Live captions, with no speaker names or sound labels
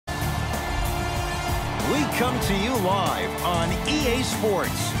We come to you live on EA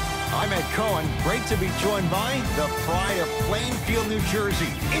Sports. I'm Ed Cohen. Great to be joined by the pride of Plainfield, New Jersey.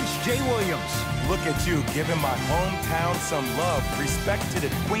 It's Jay Williams. Look at you, giving my hometown some love. Respect to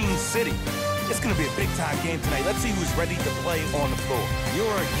the Queen City. It's going to be a big-time game tonight. Let's see who's ready to play on the floor. You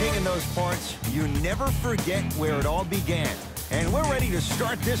are a king in those parts. You never forget where it all began. And we're ready to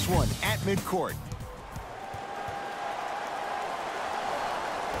start this one at midcourt.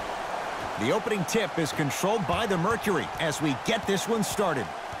 The opening tip is controlled by the Mercury as we get this one started.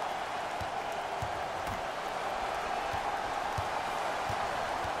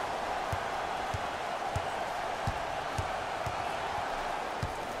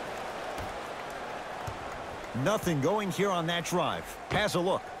 Nothing going here on that drive. Has a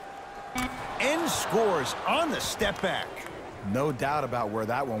look. And scores on the step back. No doubt about where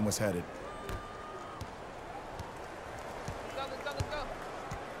that one was headed. Let's go.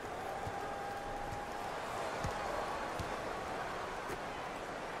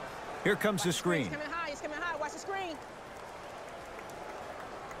 Here comes the screen. It's coming high. Watch the screen.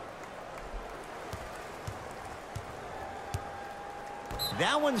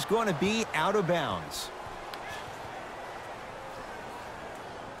 That one's going to be out of bounds.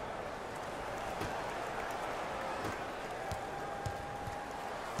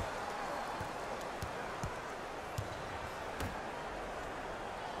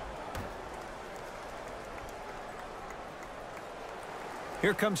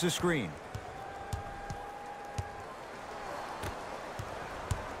 Here comes the screen.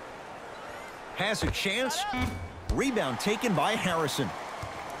 Has a chance. Rebound taken by Harrison.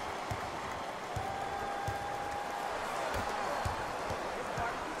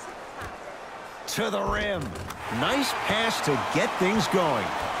 To the rim. Nice pass to get things going.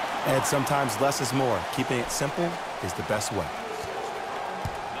 Ed, sometimes less is more. Keeping it simple is the best way.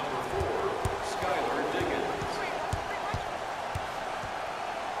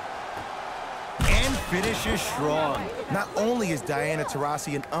 Finishes strong. Not only is Diana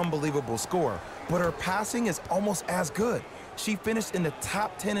Taurasi an unbelievable scorer, but her passing is almost as good. She finished in the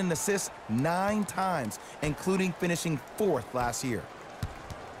top 10 in assists 9 times, including finishing 4th last year.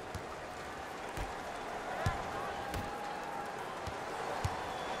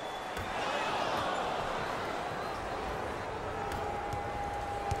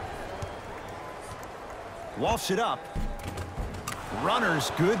 Wafts it up.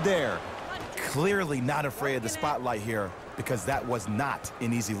 Runner's good there. Clearly not afraid of the spotlight here because that was not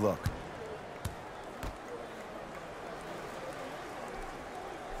an easy look.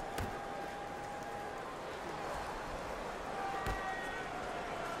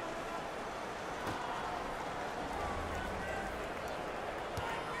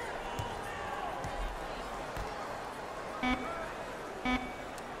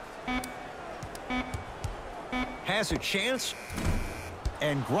 Has a chance.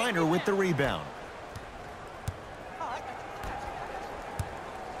 And Griner with the rebound.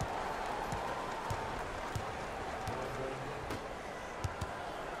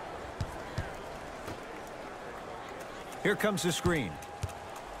 Here comes the screen.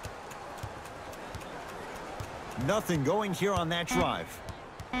 Nothing going here on that drive.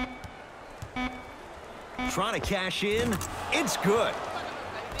 Trying to cash in. It's good.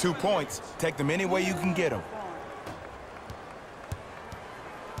 2 points. Take them any way you can get them.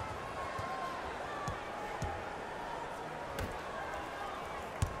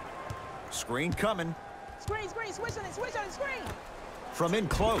 Screen coming. Screen, switch on it, screen. From in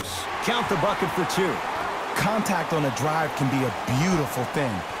close. Count the bucket for 2. Contact on a drive can be a beautiful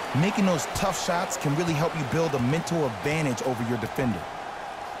thing. Making those tough shots can really help you build a mental advantage over your defender.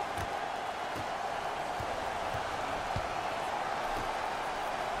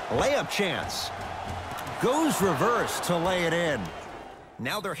 Layup chance. Goes reverse to lay it in.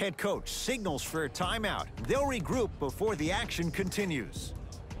 Now their head coach signals for a timeout. They'll regroup before the action continues.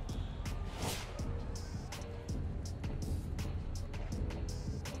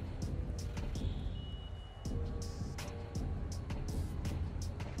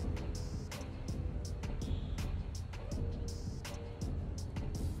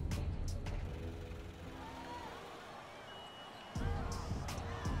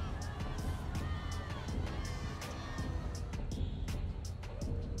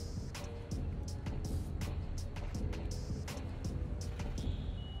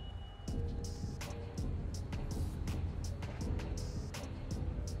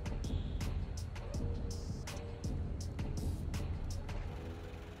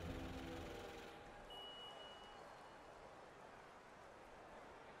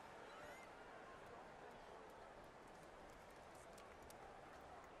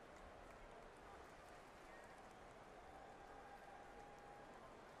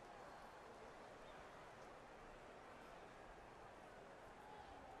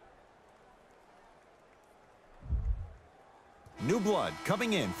 New blood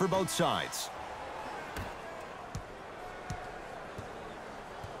coming in for both sides.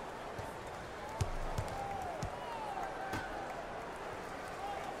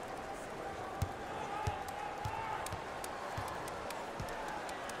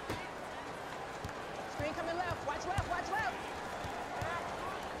 Screen coming left. Watch left. Watch left.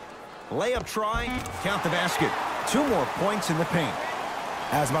 Layup try. Count the basket. 2 more points in the paint.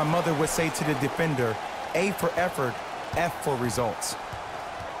 As my mother would say to the defender, A for effort, F for results.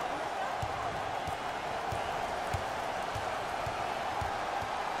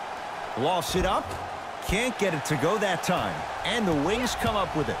 Lofts it up. Can't get it to go that time. And the Wings come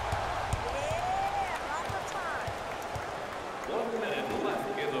up with it. Yeah, on the time. 1 minute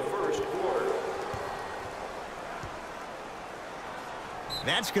left in the first quarter.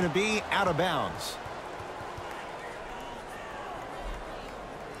 That's going to be out of bounds.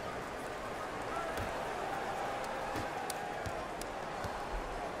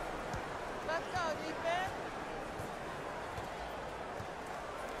 Let's go, defense.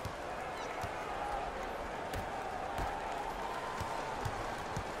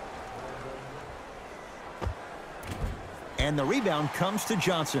 And the rebound comes to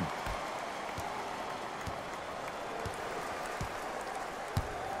Johnson.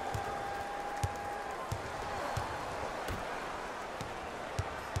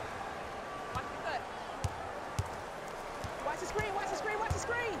 Watch the cut. Watch the screen. Watch the screen. Watch the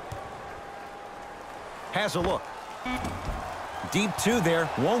screen. Has a look. Deep 2 there.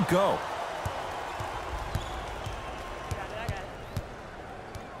 Won't go. I got it.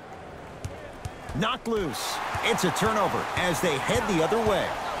 Knocked loose. It's a turnover as they head the other way.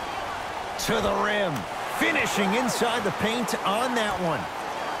 To the rim. Finishing inside the paint on that one.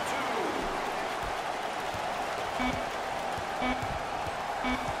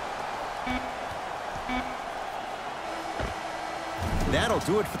 That'll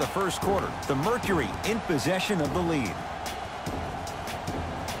do it for the first quarter. The Mercury in possession of the lead.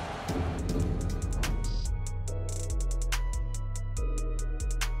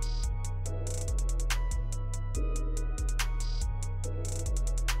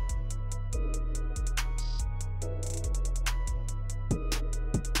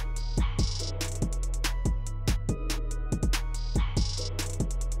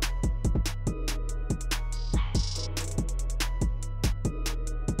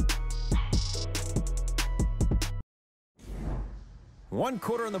 One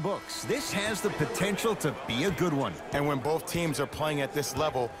quarter in the books. This has the potential to be a good one. And when both teams are playing at this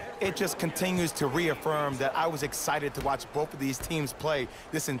level, it just continues to reaffirm that I was excited to watch both of these teams play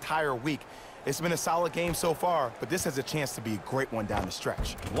this entire week. It's been a solid game so far, but this has a chance to be a great one down the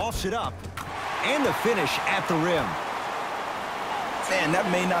stretch. Lofts it up. And the finish at the rim. Man, that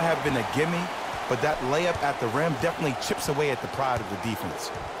may not have been a gimme, but that layup at the rim definitely chips away at the pride of the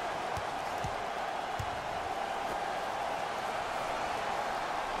defense.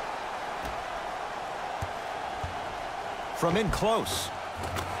 From in close.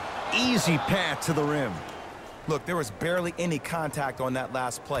 Easy path to the rim. Look, there was barely any contact on that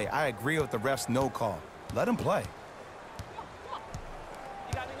last play. I agree with the ref's no call. Let him play.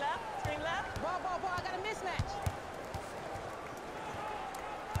 You got me left? Screen left? Ball. I got a mismatch.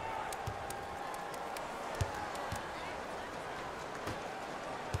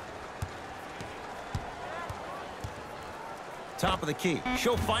 Top of the key.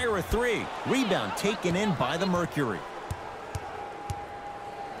 She'll fire a 3. Rebound taken in by the Mercury.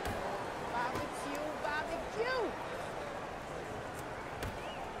 Barbecue.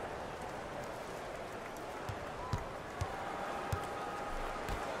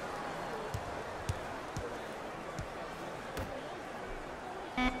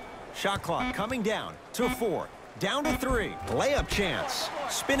 Shot clock coming down to 4. Down to 3. Layup chance.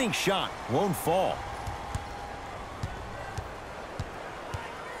 Spinning shot. Won't fall.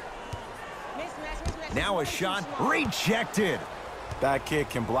 Mismatch. Now a shot rejected. That kid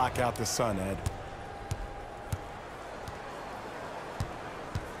can block out the sun, Ed.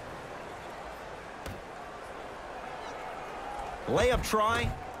 Layup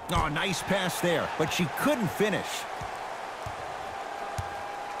try. Oh, nice pass there, but she couldn't finish.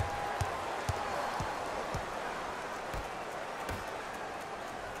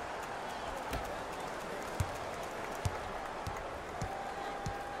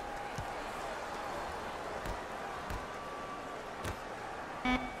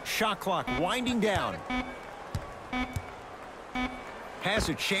 Shot clock winding down. Has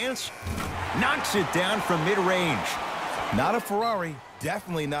a chance. Knocks it down from mid-range. Not a Ferrari,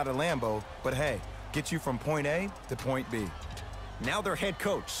 definitely not a Lambo, but hey, get you from point A to point B. Now their head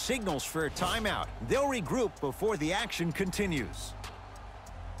coach signals for a timeout. They'll regroup before the action continues.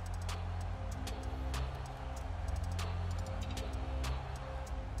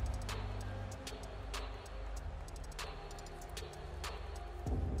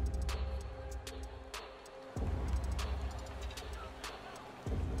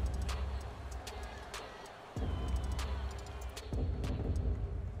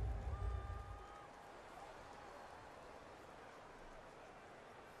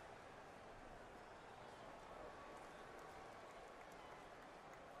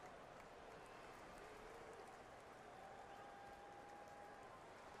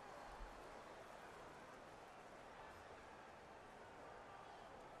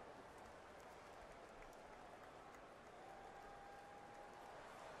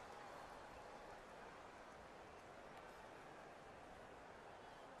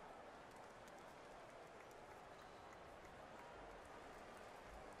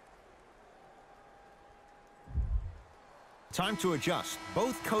 Time to adjust.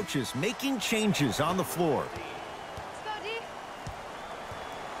 Both coaches making changes on the floor. Let's go, D.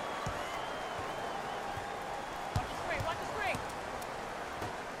 Watch the screen, watch the screen.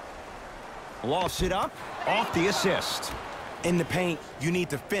 Lost it up, off the assist. In the paint, you need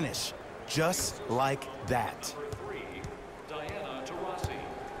to finish just like that. Number 3, Diana Taurasi.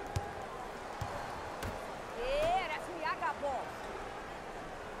 Yeah, that's me. I got ball.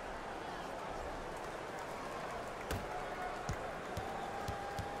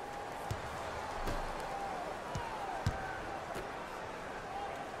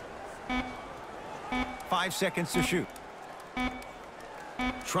 Five seconds to shoot.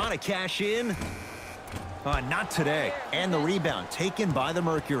 Trying to cash in. Not today. And the rebound taken by the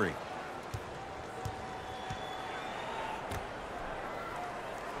Mercury.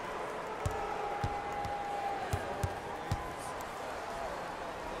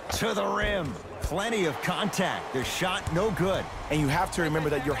 To the rim. Plenty of contact. The shot no good. And you have to remember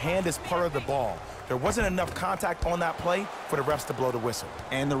that your hand is part of the ball. There wasn't enough contact on that play for the refs to blow the whistle.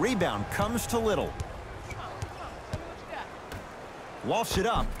 And the rebound comes to Little. Come on, show me what you got. Lofts it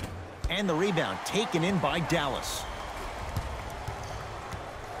up. And the rebound taken in by Dallas.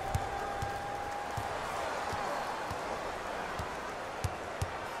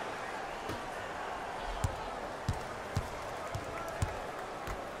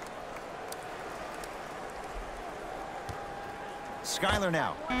 Skyler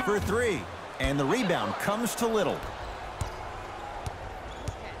now for three. And the rebound comes to Little.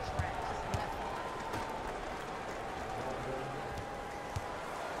 This cat trash.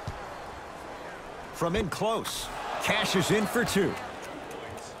 From in close. Cashes in for two.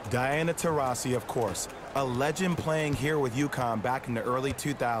 Diana Taurasi, of course, a legend playing here with UConn back in the early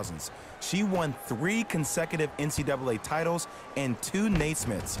 2000s. She won 3 consecutive NCAA titles and 2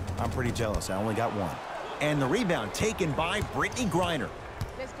 Naismiths. I'm pretty jealous. I only got 1. And the rebound taken by Brittany Griner.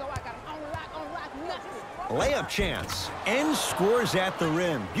 Let's go. I got him on lock, nothing. Layup chance. And scores at the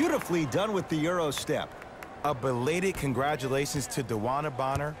rim. Beautifully done with the Euro step. A belated congratulations to Dewana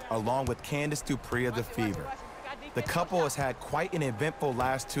Bonner along with Candace Dupree of the Fever. The couple has had quite an eventful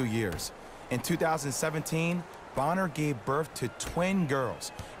last 2 years. In 2017, Bonner gave birth to twin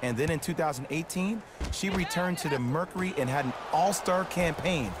girls. And then in 2018, she returned to the Mercury and had an all-star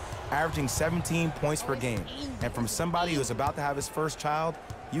campaign, averaging 17 points per game. And from somebody who's about to have his first child,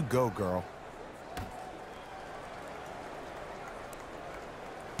 you go, girl.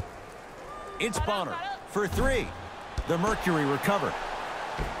 It's Bonner for three. The Mercury recovered.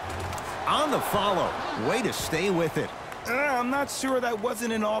 On the follow. Way to stay with it. I'm not sure that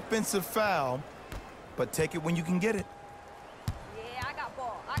wasn't an offensive foul, but take it when you can get it. Yeah, I got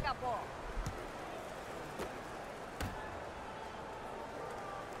ball. I got ball.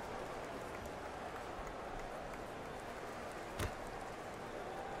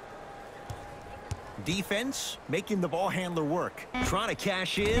 Defense making the ball handler work. Trying to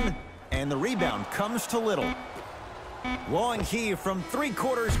cash in. And the rebound comes to Little. Long heave from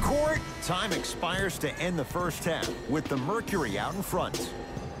three-quarters court. Time expires to end the first half with the Mercury out in front.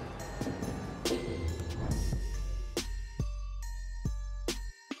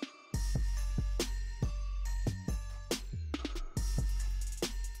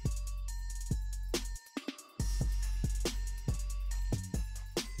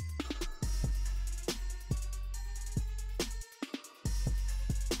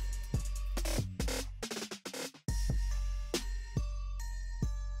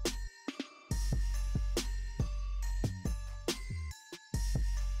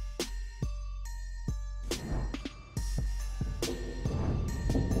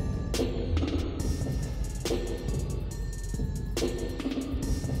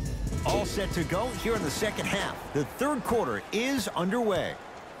 set to go here in the second half. The third quarter is underway.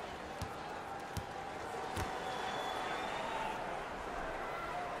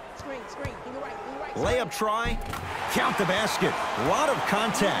 Screen. In the right. Layup try. Count the basket. A lot of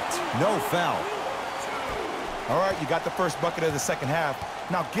contact. No foul. All right, you got the first bucket of the second half.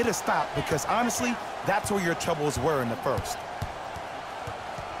 Now get a stop, because honestly, that's where your troubles were in the first.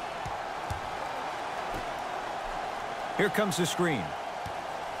 Here comes the screen.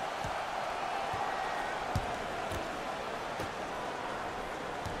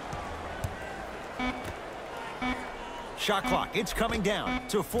 Shot clock, it's coming down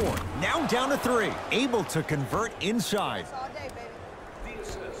to 4. Now down to 3. Able to convert inside. All day, baby.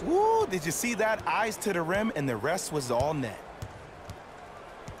 Woo, did you see that? Eyes to the rim, and the rest was all net.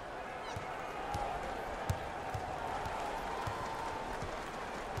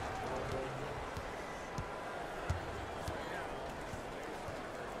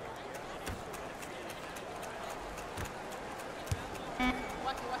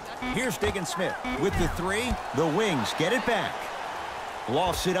 Here's Smith with the 3. The Wings get it back.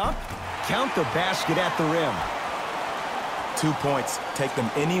 Lofts it up. Count the basket at the rim. 2 points. Take them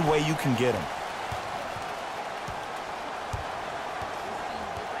any way you can get them.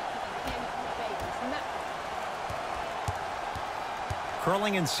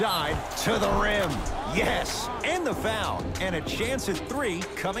 Curling inside to the rim. Yes, and the foul. And a chance at 3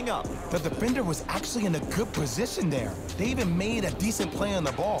 coming up. The defender was actually in a good position there. They even made a decent play on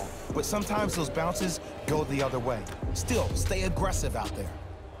the ball. But sometimes those bounces go the other way. Still, stay aggressive out there.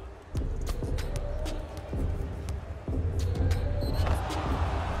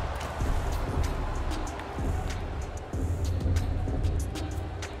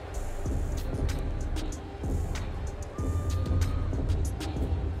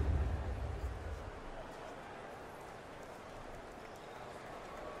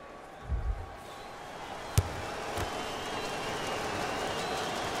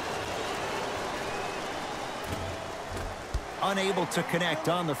 Unable to connect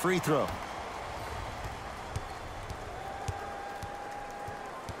on the free throw.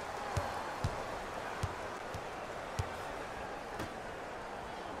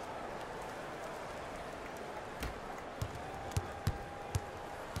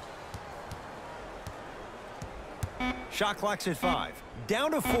 Shot clock's at 5.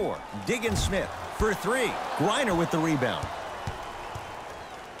 Down to 4. Smith for 3. Griner with the rebound.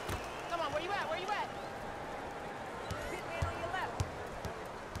 Come on, where you at? Hit man on your left.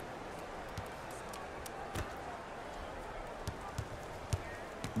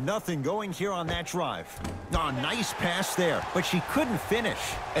 Nothing going here on that drive. Oh, nice pass there, but she couldn't finish.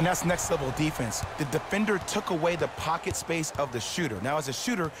 And that's next level defense. The defender took away the pocket space of the shooter. Now, as a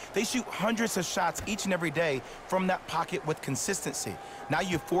shooter, they shoot hundreds of shots each and every day from that pocket with consistency. Now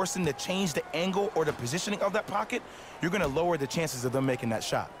you force them to change the angle or the positioning of that pocket, you're going to lower the chances of them making that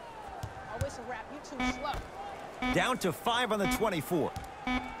shot. Oh, it's a wrap. You too slow. Down to 5 on the 24.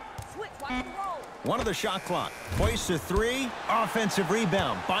 Switch, watch the roll. One of the shot clock. Hoists a 3. Offensive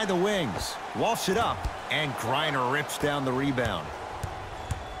rebound by the Wings. Lofts it up, and Griner rips down the rebound.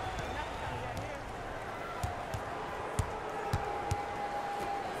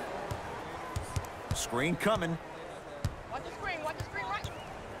 Screen coming. Watch the screen right.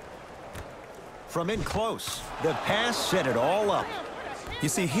 From in close, the pass set it all up. You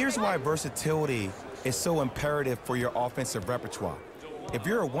see, here's why versatility is so imperative for your offensive repertoire. If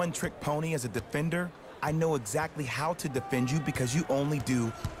you're a one-trick pony as a defender, I know exactly how to defend you because you only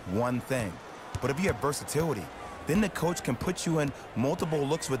do one thing. But if you have versatility, then the coach can put you in multiple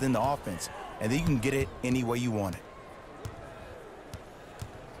looks within the offense, and then you can get it any way you want it.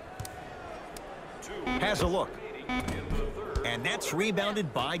 Has a look. And that's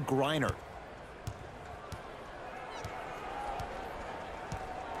rebounded by Griner.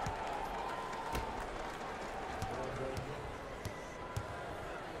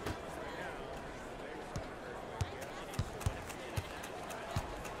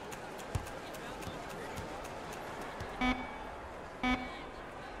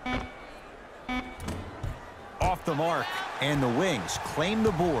 Off the mark, and the Wings claim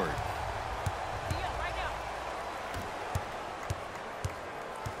the board.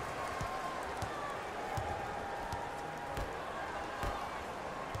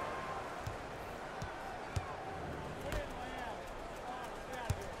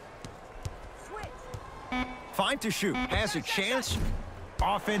 Fine to shoot, has a chance.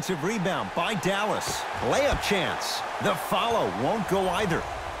 Offensive rebound by Dallas. Layup chance. The follow won't go either.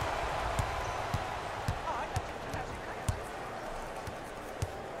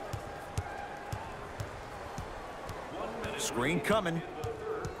 Screen coming.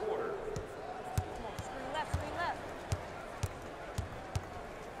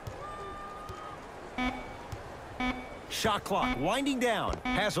 Shot clock winding down.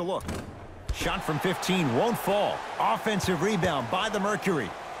 Has a look. Shot from 15 won't fall. Offensive rebound by the Mercury.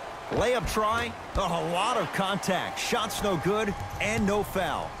 Layup try. A lot of contact. Shot's no good and no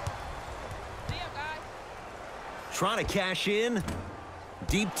foul. Trying to cash in.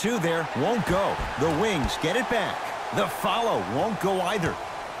 Deep two there. Won't go. The Wings get it back. The follow won't go either.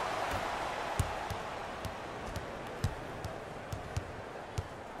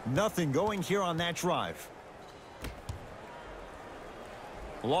 Nothing going here on that drive.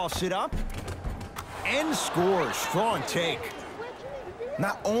 Lofts it up. And scores. Strong take.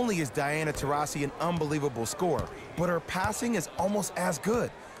 Not only is Diana Taurasi an unbelievable scorer, but her passing is almost as good.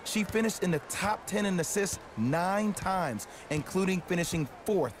 She finished in the top 10 in assists 9 times, including finishing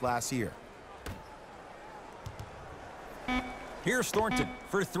 4th last year. Here's Thornton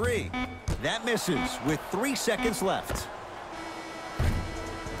for 3. That misses with 3 seconds left.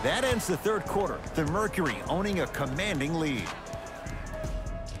 That ends the third quarter. The Mercury owning a commanding lead.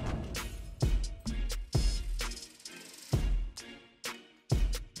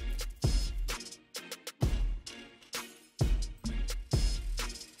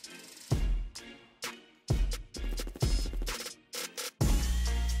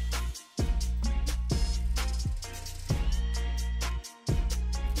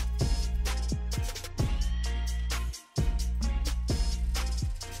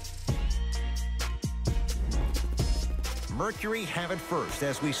 Mercury have it first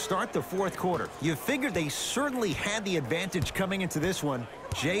as we start the fourth quarter. You figured they certainly had the advantage coming into this one.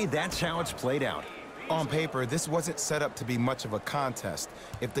 Jay, that's how it's played out. On paper, this wasn't set up to be much of a contest.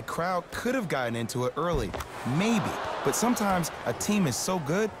 If the crowd could have gotten into it early, maybe. But sometimes a team is so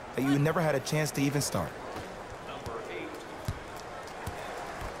good that you never had a chance to even start. Number 8.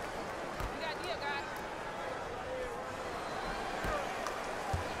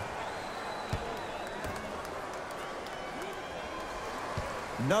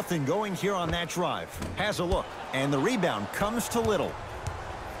 Nothing going here on that drive. Has a look, and the rebound comes to Little.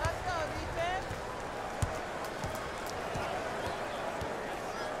 Let's go, defense.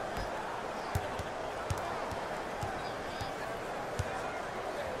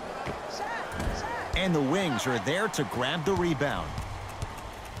 Shot. And the Wings are there to grab the rebound.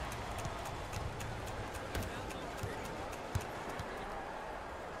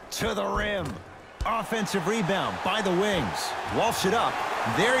 To the rim. Offensive rebound by the Wings. Lofts it up.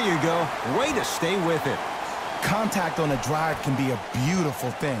 There you go. Way to stay with it. Contact on a drive can be a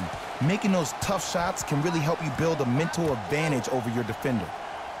beautiful thing. Making those tough shots can really help you build a mental advantage over your defender.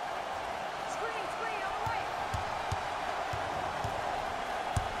 Screen on the right.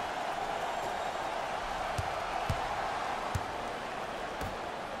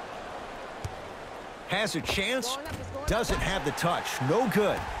 Has a chance. Doesn't have the touch. No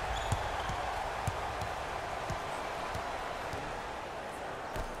good.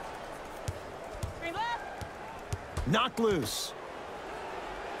 Screen left. Knocked loose.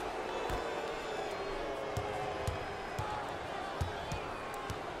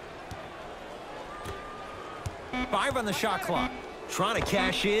 Five on the shot clock. Trying to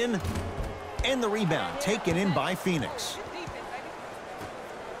cash in. And the rebound taken in by Phoenix. Defense, baby.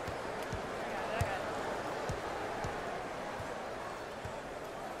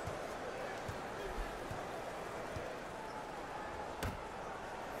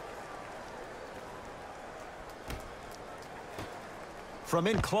 From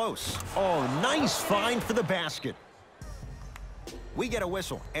in close. Oh, nice find for the basket. We get a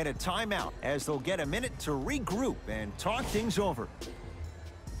whistle and a timeout as they'll get a minute to regroup and talk things over.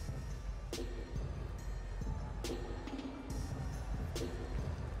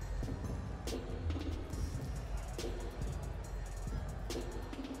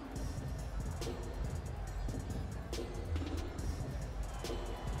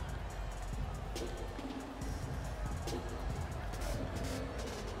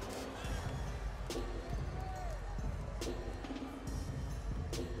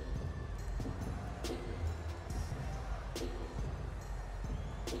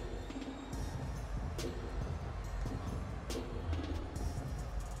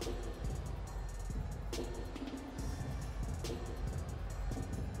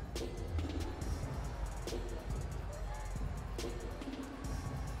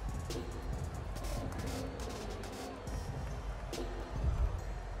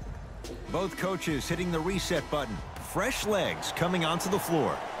 Both coaches hitting the reset button. Fresh legs coming onto the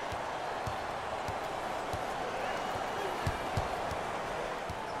floor.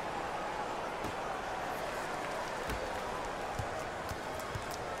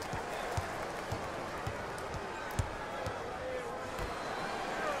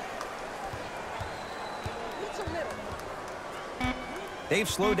 Get your They've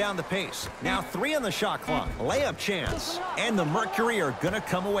slowed down the pace. Now 3 on the shot clock. Layup chance. And the Mercury are going to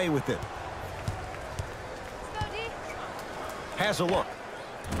come away with it. Has a look.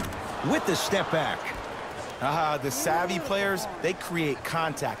 With the step back. The savvy players, they create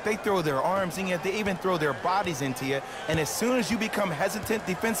contact. They throw their arms in you. They even throw their bodies into you. And as soon as you become hesitant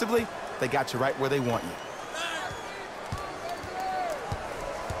defensively, they got you right where they want you.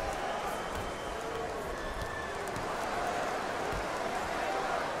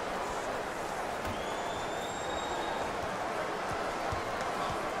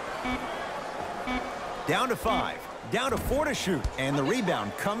 Down to 5. Down to 4 to shoot. And the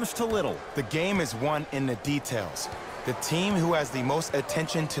rebound comes to Little. The game is won in the details. The team who has the most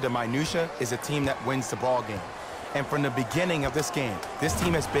attention to the minutia is a team that wins the ball game. And from the beginning of this game, this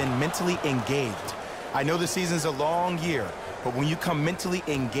team has been mentally engaged. I know the season's a long year, but when you come mentally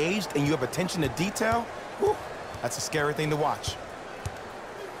engaged and you have attention to detail, whew, that's a scary thing to watch.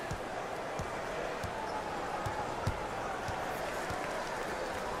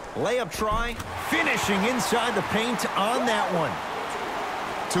 Layup try. Finishing inside the paint on that one.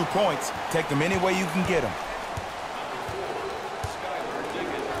 2 points. Take them any way you can get them.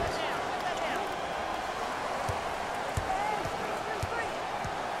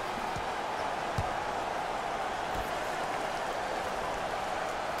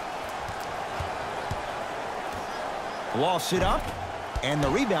 Lost it up. And the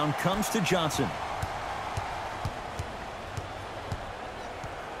rebound comes to Johnson.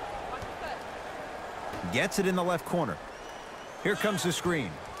 Gets it in the left corner. Here comes the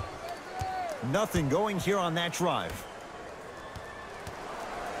screen. Nothing going here on that drive.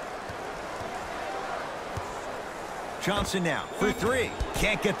 Johnson now for 3.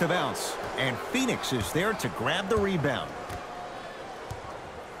 Can't get the bounce. And Phoenix is there to grab the rebound.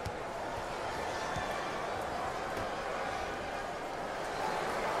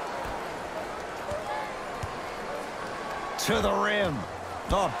 To the rim.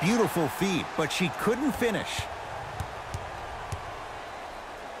 Oh, beautiful feed, but she couldn't finish.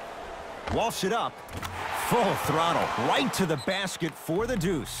 Lost it up. Full throttle right to the basket for the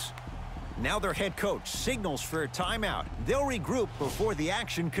deuce. Now their head coach signals for a timeout. They'll regroup before the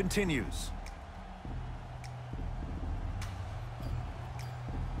action continues.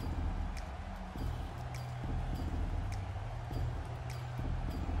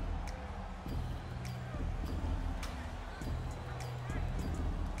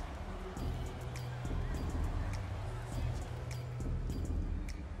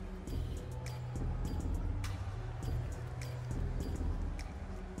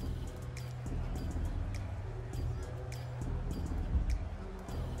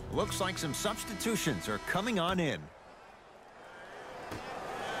 Looks like some substitutions are coming on in.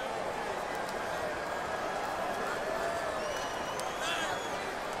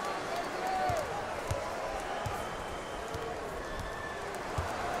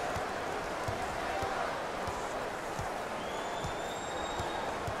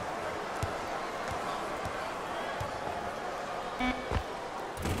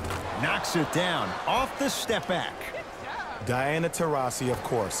 Knocks it down off the step back. Diana Taurasi, of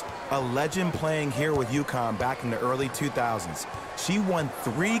course, a legend playing here with UConn back in the early 2000s. She won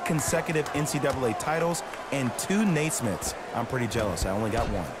 3 consecutive NCAA titles and 2 Naismiths. I'm pretty jealous. I only got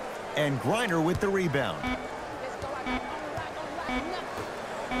 1. And Griner with the rebound.